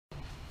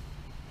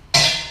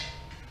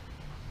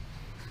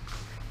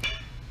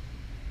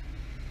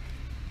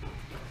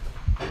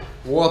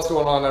What's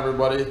going on,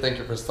 everybody? Thank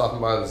you for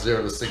stopping by the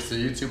 0 to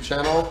 60 YouTube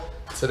channel.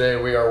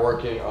 Today we are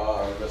working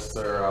on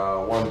Mr.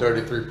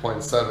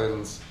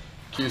 133.7's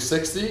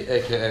Q60,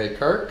 aka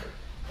Kirk,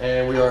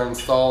 and we are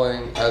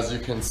installing, as you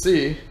can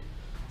see,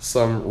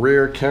 some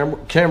rear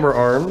camber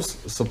arms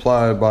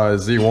supplied by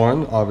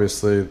Z1.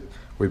 Obviously,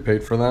 we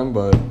paid for them,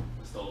 but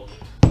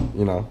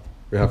you know,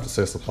 we have to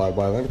say supplied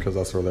by them because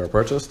that's where they were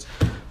purchased.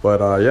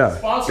 But yeah,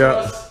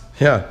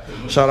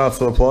 shout out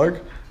to the plug.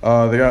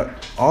 They got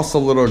also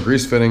little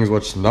grease fittings,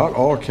 which not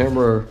all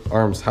camber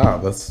arms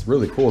have. That's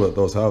really cool that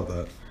those have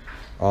that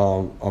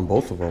on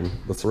both of them.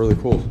 That's really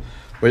cool.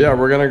 But yeah,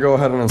 we're gonna go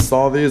ahead and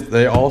install these.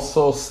 They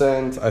also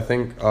sent, I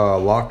think,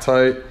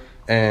 Loctite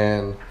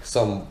and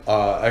some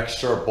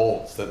extra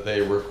bolts that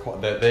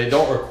they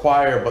don't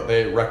require, but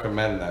they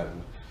recommend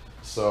them.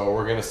 So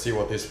we're gonna see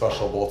what these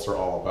special bolts are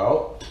all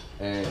about.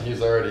 And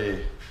he's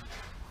already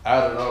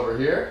added over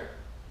here.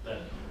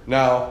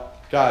 Now,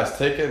 guys,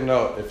 take a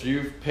note. If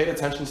you've paid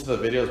attention to the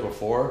videos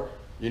before,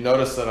 you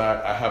notice that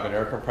I have an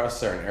air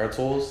compressor and air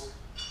tools.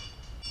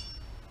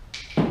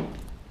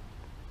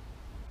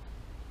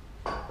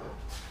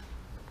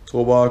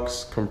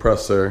 Toolbox,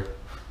 compressor.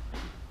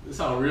 This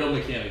is how real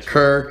mechanics work.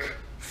 Kirk,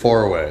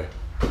 4-way.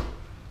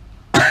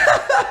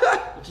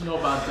 What you know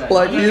about that?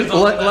 Like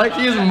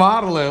he's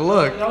modeling,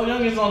 look.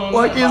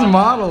 Like he's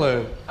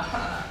modeling.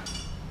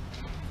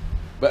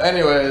 But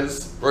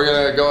anyways, we're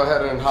gonna go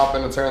ahead and hop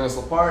in and tear this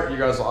apart. You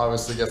guys will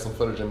obviously get some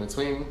footage in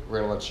between. We're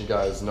gonna let you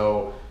guys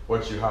know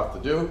what you have to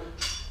do.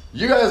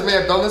 You guys may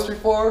have done this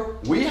before.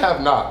 We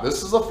have not.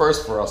 This is a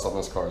first for us on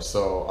this car.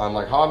 So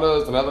unlike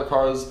Hondas and other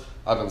cars,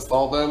 I've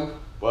installed them.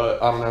 But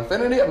on an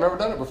Infiniti, I've never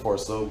done it before.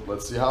 So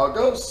let's see how it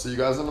goes. See you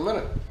guys in a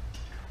minute.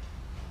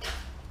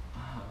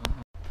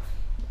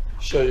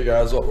 Show you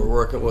guys what we're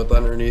working with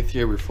underneath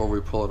here before we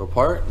pull it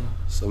apart.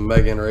 Some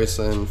Megan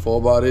Racing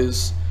full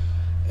bodies.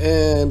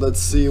 And let's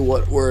see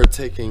what we're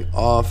taking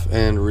off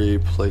and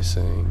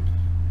replacing.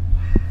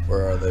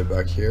 Where are they?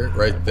 Back here?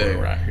 Right there.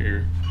 Right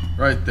here.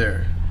 Right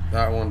there.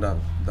 That one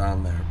down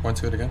there. Point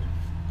to it again.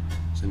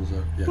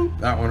 Yeah,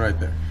 that one right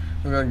there.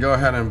 I'm gonna go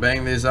ahead and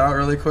bang these out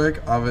really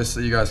quick.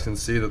 Obviously, you guys can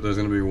see that there's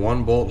gonna be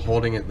one bolt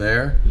holding it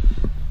there.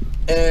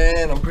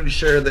 And I'm pretty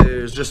sure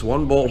there's just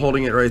one bolt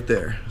holding it right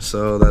there.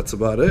 So that's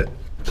about it.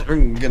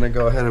 I'm gonna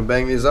go ahead and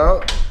bang these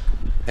out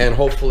and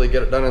hopefully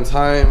get it done in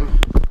time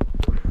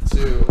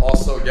to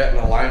also get an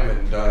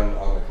alignment done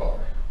on the car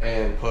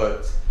and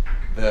put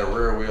the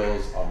rear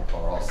wheels on the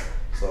car also.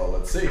 So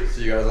let's see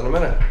you guys in a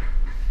minute.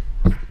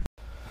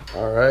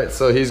 All right,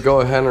 so he's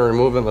going ahead and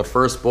removing the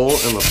first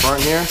bolt in the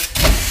front here.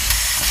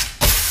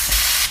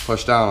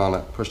 Push down on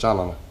it, push down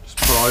on it. Just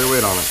put all your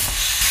weight on it.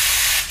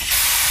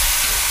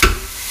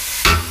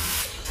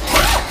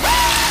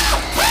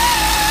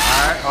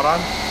 All right, hold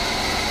on.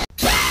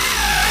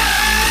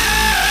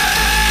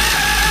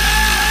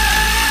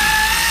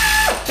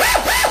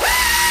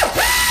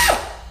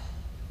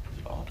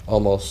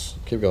 Almost.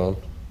 Keep going.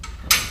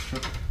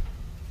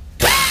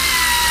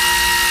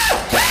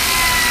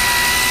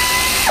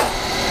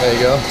 There you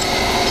go.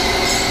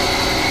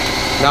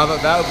 Now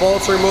that that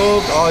bolt's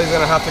removed, all he's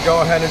gonna have to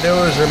go ahead and do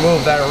is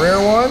remove that rear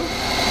one,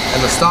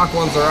 and the stock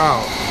ones are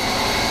out.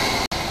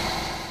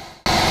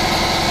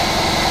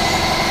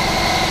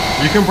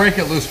 You can break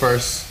it loose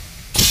first.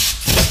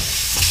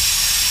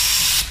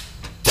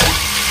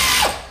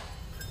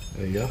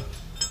 There you go.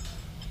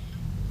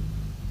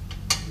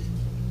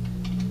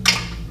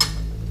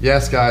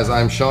 Yes, guys,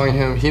 I'm showing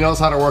him. He knows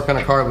how to work on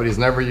a car, but he's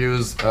never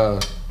used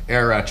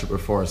air ratchet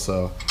before,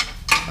 so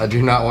I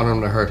do not want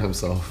him to hurt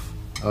himself.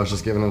 I was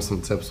just giving him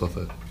some tips with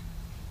it.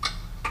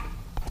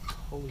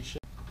 Holy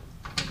shit.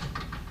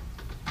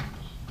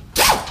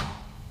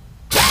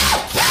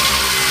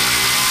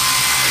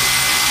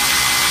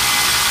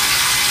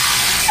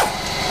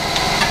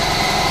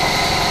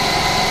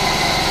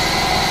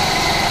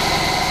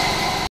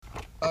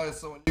 Alright,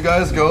 so when you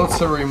guys go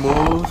to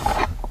remove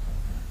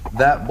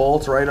that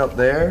bolt right up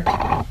there,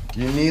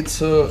 you need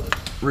to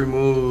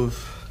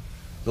remove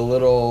the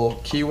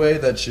little keyway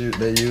that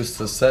they use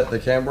to set the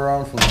camber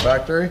on from the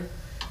factory.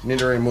 You need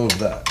to remove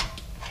that,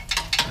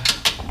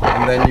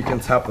 and then you can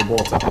tap the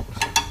bolt out.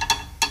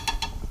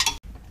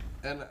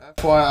 And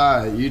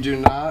FYI, you do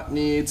not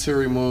need to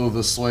remove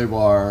the sway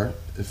bar.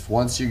 If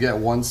once you get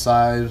one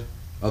side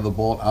of the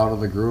bolt out of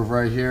the groove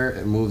right here,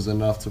 it moves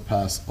enough to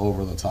pass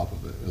over the top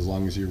of it. As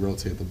long as you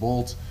rotate the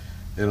bolt,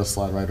 it'll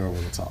slide right over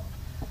the top.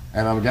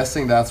 And I'm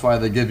guessing that's why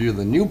they give you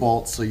the new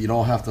bolts, so you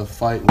don't have to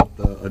fight with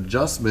the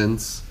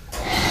adjustments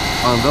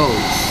on those.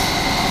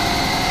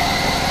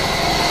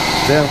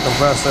 Damn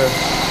compressor.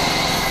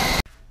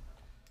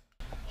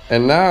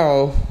 And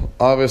now,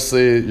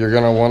 obviously, you're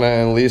gonna wanna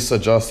at least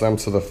adjust them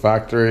to the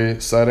factory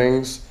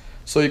settings,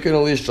 so you can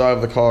at least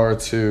drive the car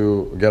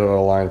to get it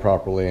aligned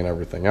properly and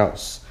everything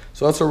else.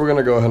 So that's what we're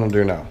gonna go ahead and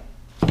do now.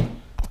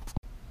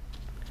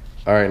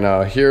 All right,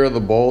 now here are the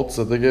bolts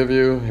that they give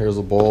you. Here's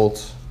a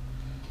bolt.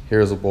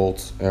 Here's a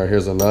bolt, or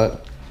here's a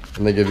nut,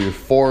 and they give you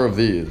 4 of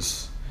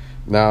these.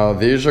 Now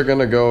these are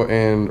gonna go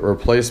in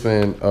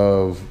replacement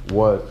of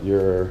what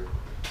your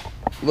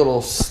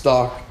little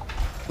stock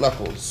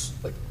knuckles,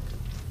 like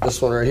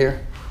this one right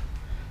here.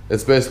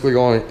 It's basically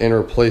going in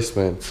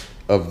replacement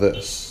of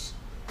this.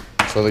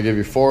 So they give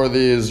you 4 of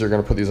these. You're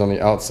gonna put these on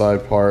the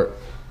outside part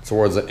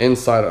towards the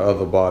inside of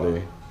the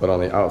body, but on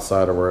the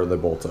outside of where they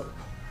bolt up.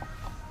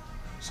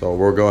 So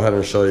we'll go ahead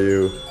and show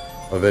you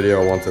a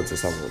video once it's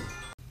assembled.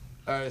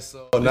 Alright,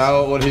 so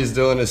now what he's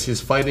doing is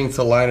he's fighting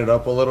to line it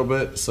up a little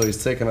bit. So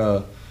he's taking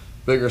a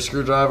bigger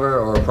screwdriver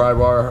or a pry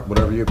bar,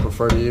 whatever you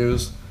prefer to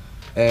use,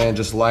 and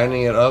just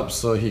lining it up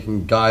so he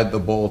can guide the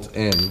bolt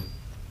in,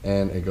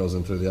 and it goes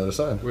in through the other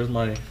side. Where's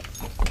my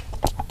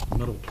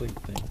metal plate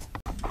thing?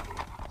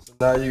 So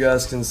now you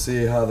guys can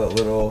see how that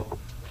little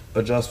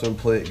adjustment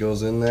plate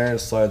goes in there. It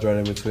slides right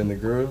in between the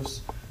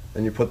grooves.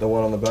 And you put the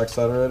one on the back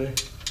side already?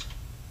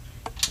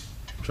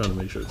 I'm trying to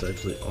make sure it's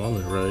actually on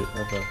there right.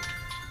 Okay.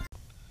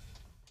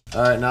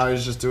 Alright, now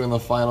he's just doing the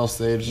final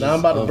stage. Now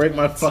I'm about to break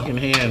my fucking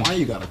hand. Why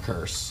you gotta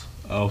curse?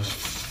 Oh.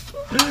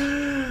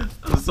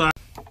 I'm sorry.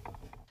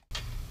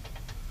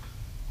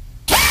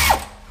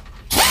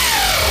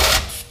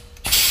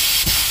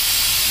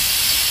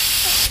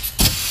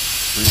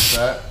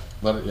 Reset.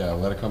 Let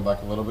it come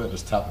back a little bit.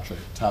 Just tap the tray.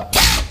 Tap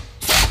it.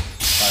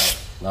 Alright,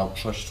 now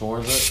push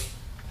towards it.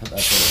 Hit that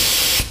trigger.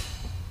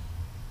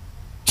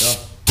 Go.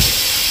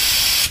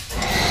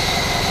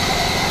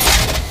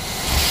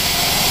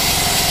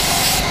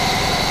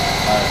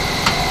 Alright.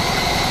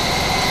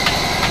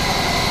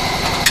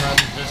 Turn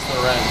just the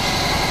wrench.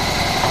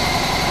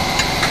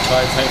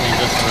 Try tightening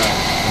just the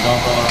wrench. And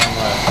don't go the wrong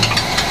way.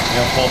 You're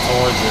gonna pull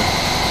towards it.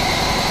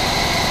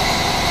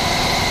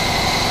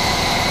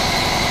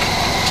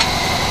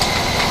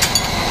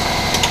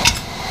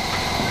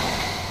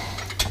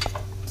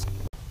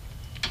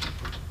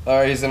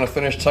 Alright, he's gonna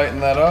finish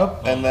tightening that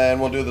up, and then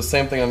we'll do the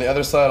same thing on the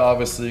other side.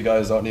 Obviously, you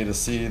guys don't need to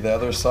see the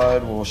other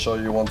side. We'll show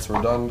you once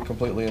we're done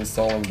completely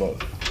installing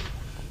both.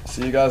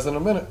 See you guys in a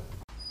minute.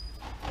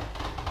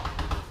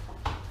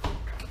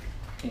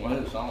 What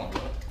is it sound like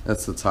that?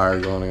 That's the tire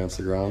going against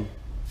the ground.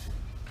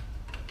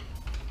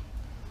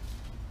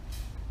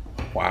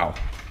 Wow.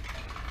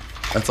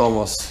 That's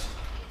almost...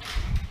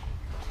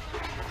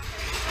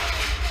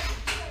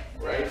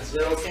 Right?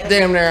 Zero camber.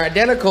 damn near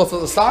identical to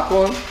the stock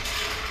one.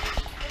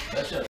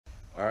 That's it.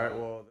 Alright,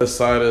 well, this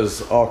side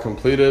is all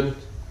completed.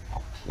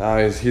 Now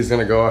he's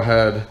gonna go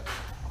ahead,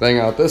 bang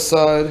out this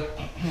side,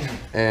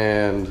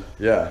 and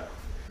yeah,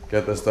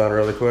 get this done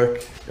really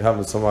quick. You're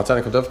having some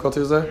technical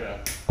difficulties there? Yeah.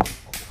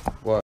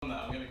 What? I'm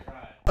gonna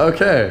cry.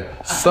 Okay,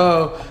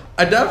 so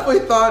I definitely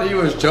thought he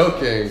was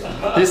joking.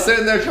 He's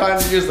sitting there trying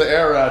to use the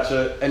air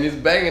ratchet, and he's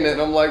banging it,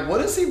 and I'm like,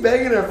 what is he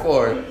banging it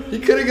for? He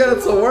couldn't get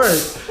it to work.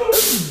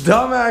 This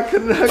dumbass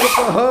couldn't hook up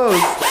the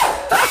hose.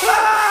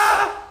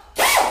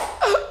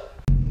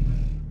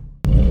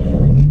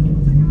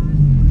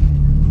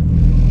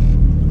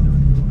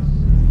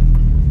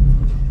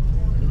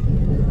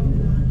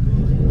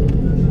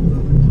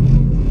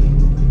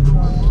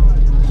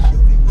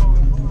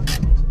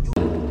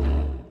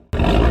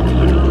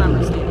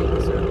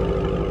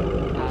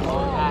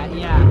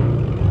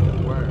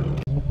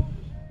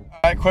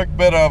 Quick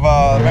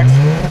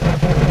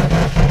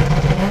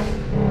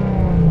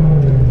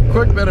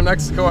bit of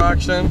Mexico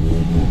action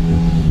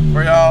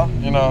for y'all,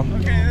 you know.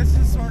 Okay, this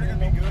is sort of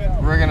gonna be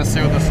good. We're gonna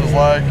see what this is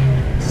like.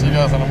 See you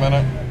guys in a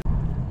minute.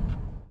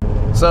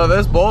 So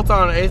this bolt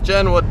on 8th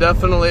gen would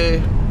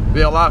definitely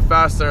be a lot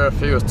faster if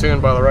he was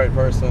tuned by the right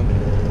person.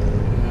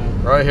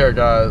 Yeah. Right here,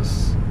 guys.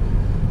 Is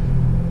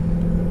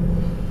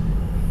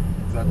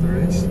that the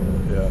race?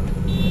 Yeah.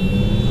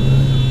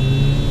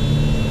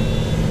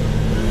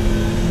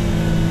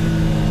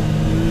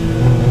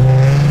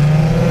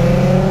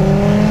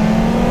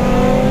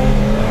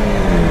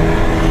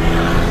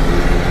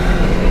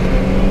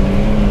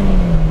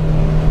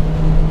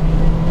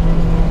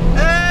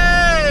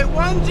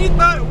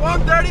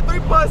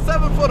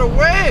 For the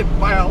win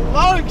by a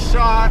long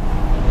shot.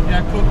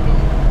 Yeah, cool.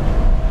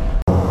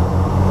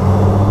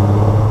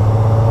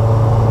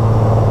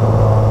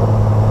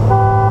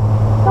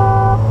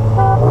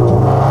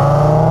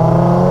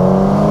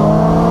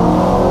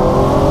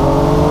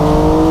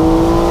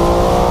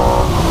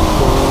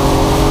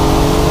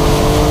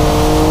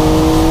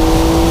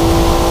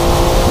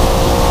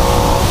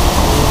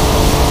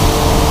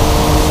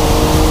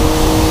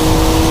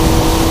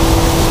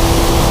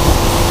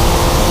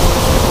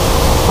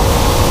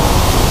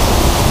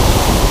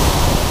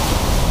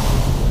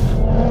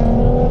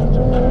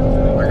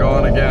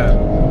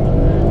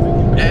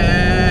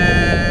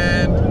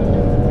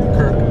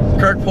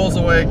 Pulls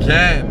away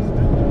again.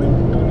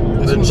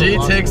 The G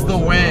takes the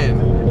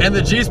win. And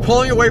the G's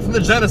pulling away from the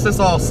Genesis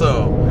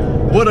also.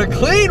 What a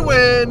clean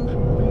win!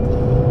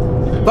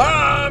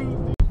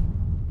 Bomb!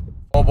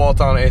 Full bolt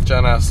on 8th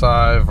Gen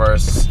SI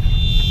versus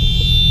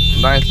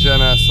 9th Gen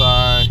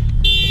SI.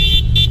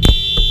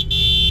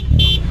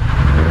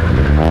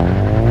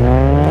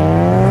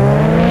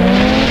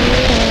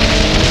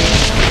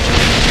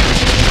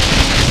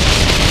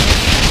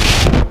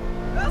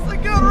 That's a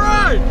good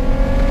ride!